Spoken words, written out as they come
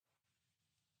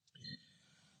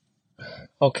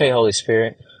Okay, Holy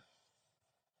Spirit.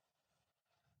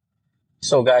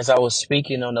 So, guys, I was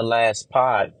speaking on the last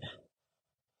pod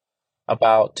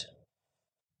about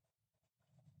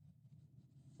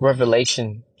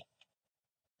revelation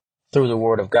through the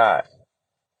Word of God.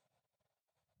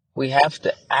 We have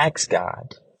to ask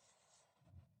God.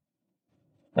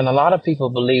 And a lot of people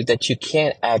believe that you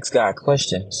can't ask God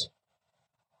questions.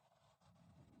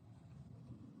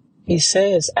 He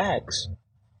says ask.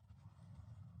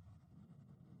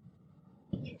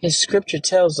 His scripture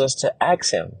tells us to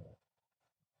ask Him.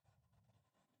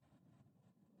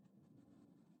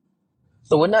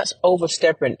 So we're not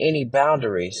overstepping any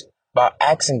boundaries by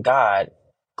asking God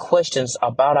questions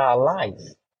about our life.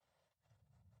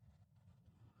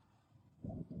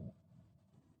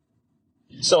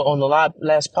 So on the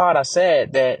last part, I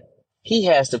said that He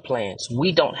has the plans.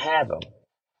 We don't have them.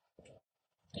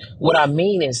 What I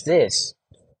mean is this.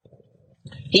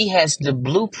 He has the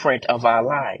blueprint of our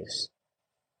lives.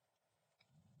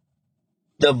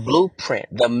 The blueprint,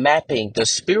 the mapping, the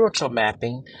spiritual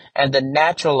mapping, and the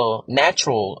natural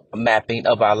mapping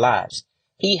of our lives.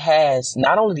 He has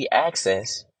not only the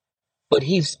access, but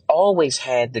he's always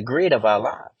had the grid of our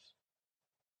lives.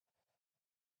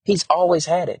 He's always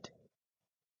had it.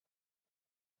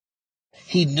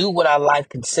 He knew what our life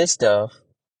consists of,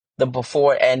 the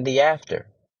before and the after.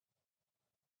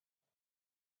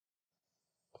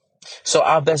 So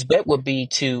our best bet would be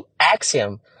to ask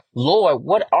him, Lord,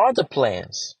 what are the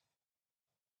plans?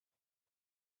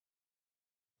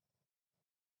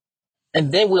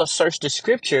 And then we'll search the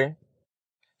scripture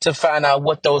to find out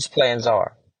what those plans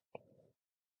are.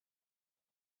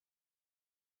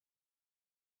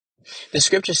 The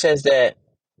scripture says that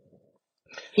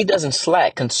he doesn't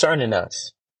slack concerning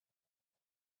us.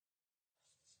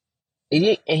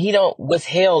 And he don't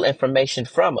withhold information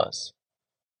from us.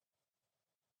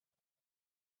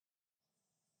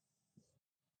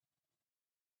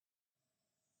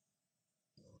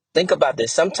 Think about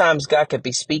this. Sometimes God could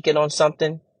be speaking on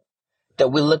something that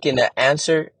we're looking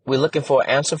for an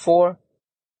answer for.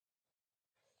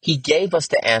 He gave us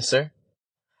the answer,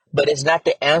 but it's not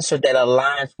the answer that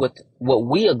aligns with what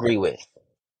we agree with.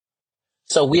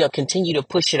 So we'll continue to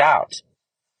push it out.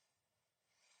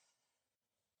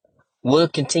 We'll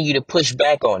continue to push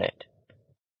back on it.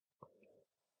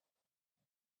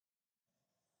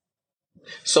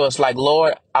 So it's like,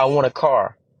 Lord, I want a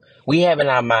car. We have in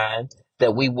our mind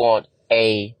that we want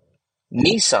a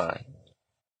Nissan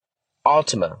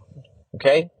Altima.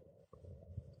 Okay?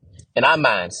 In our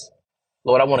minds,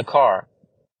 Lord, I want a car.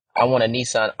 I want a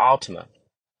Nissan Altima.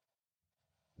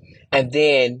 And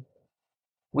then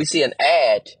we see an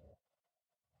ad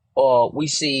or we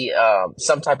see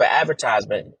some type of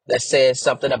advertisement that says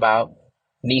something about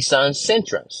Nissan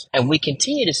Sentras. And we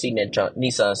continue to see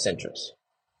Nissan Sentras.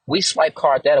 We swipe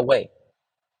card that away.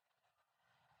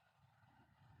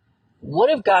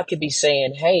 What if God could be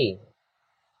saying, hey,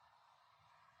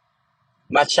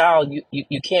 my child,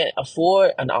 you can't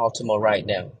afford an Altima right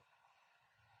now.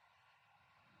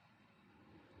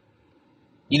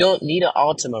 You don't need an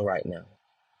Altima right now.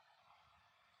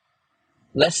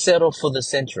 Let's settle for the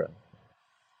Sentra. A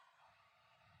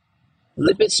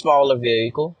little bit smaller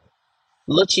vehicle,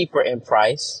 a little cheaper in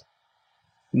price,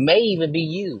 may even be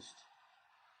used.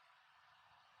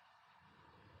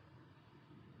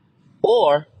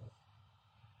 Or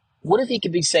what if he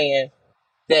could be saying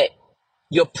that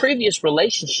your previous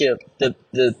relationship,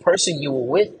 the person you were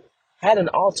with, had an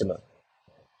Altima,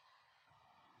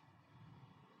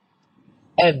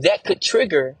 and that could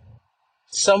trigger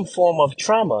some form of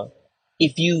trauma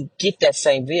if you get that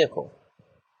same vehicle?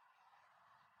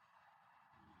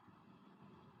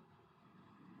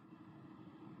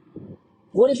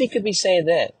 What if he could be saying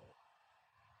that?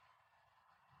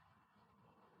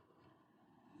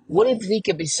 What if he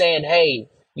could be saying, hey,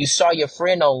 you saw your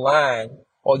friend online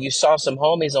or you saw some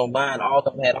homies online, all of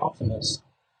them had Optimus,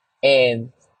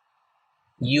 and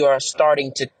you are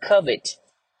starting to covet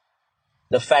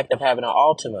the fact of having an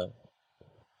Altima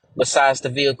besides the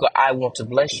vehicle I want to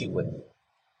bless you with?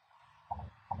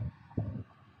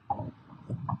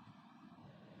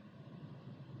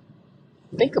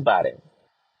 Think about it.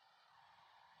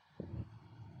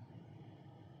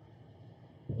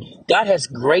 God has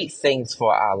great things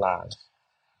for our lives.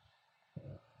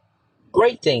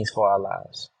 Great things for our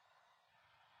lives.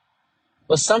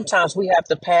 But sometimes we have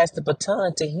to pass the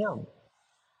baton to him.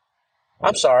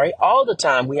 I'm sorry, all the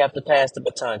time we have to pass the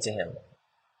baton to him.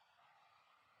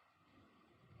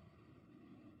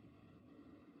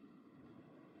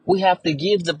 We have to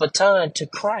give the baton to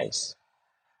Christ.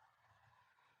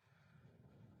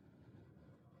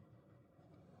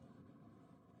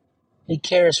 He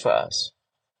cares for us.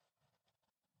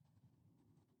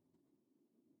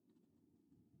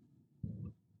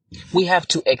 We have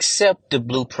to accept the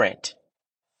blueprint.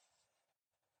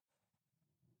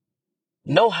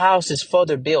 No house is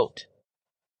further built.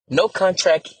 No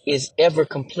contract is ever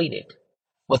completed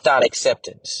without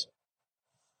acceptance.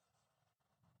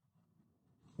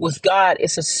 With God,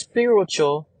 it's a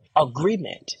spiritual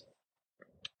agreement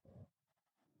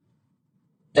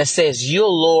that says, you're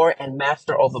Lord and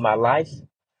master over my life.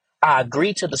 I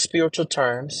agree to the spiritual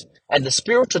terms, and the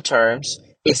spiritual terms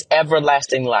is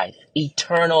everlasting life,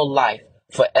 eternal life,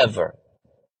 forever.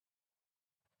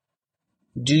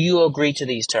 Do you agree to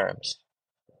these terms?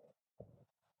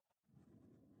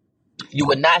 You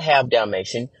would not have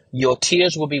damnation. Your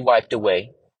tears will be wiped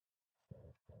away.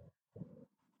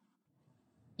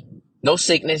 No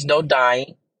sickness, no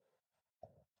dying.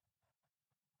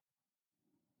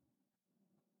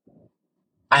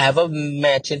 I have a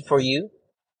mansion for you.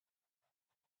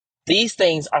 These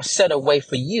things are set away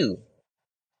for you,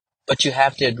 but you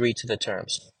have to agree to the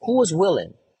terms. Who is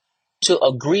willing to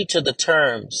agree to the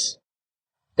terms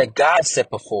that God set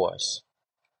before us?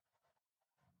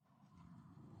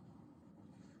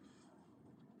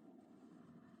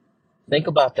 Think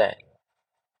about that.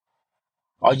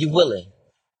 Are you willing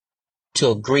to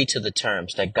agree to the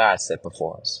terms that God set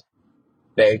before us?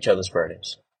 Bear each other's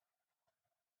burdens.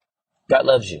 God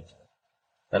loves you,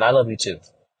 and I love you too.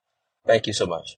 Thank you so much.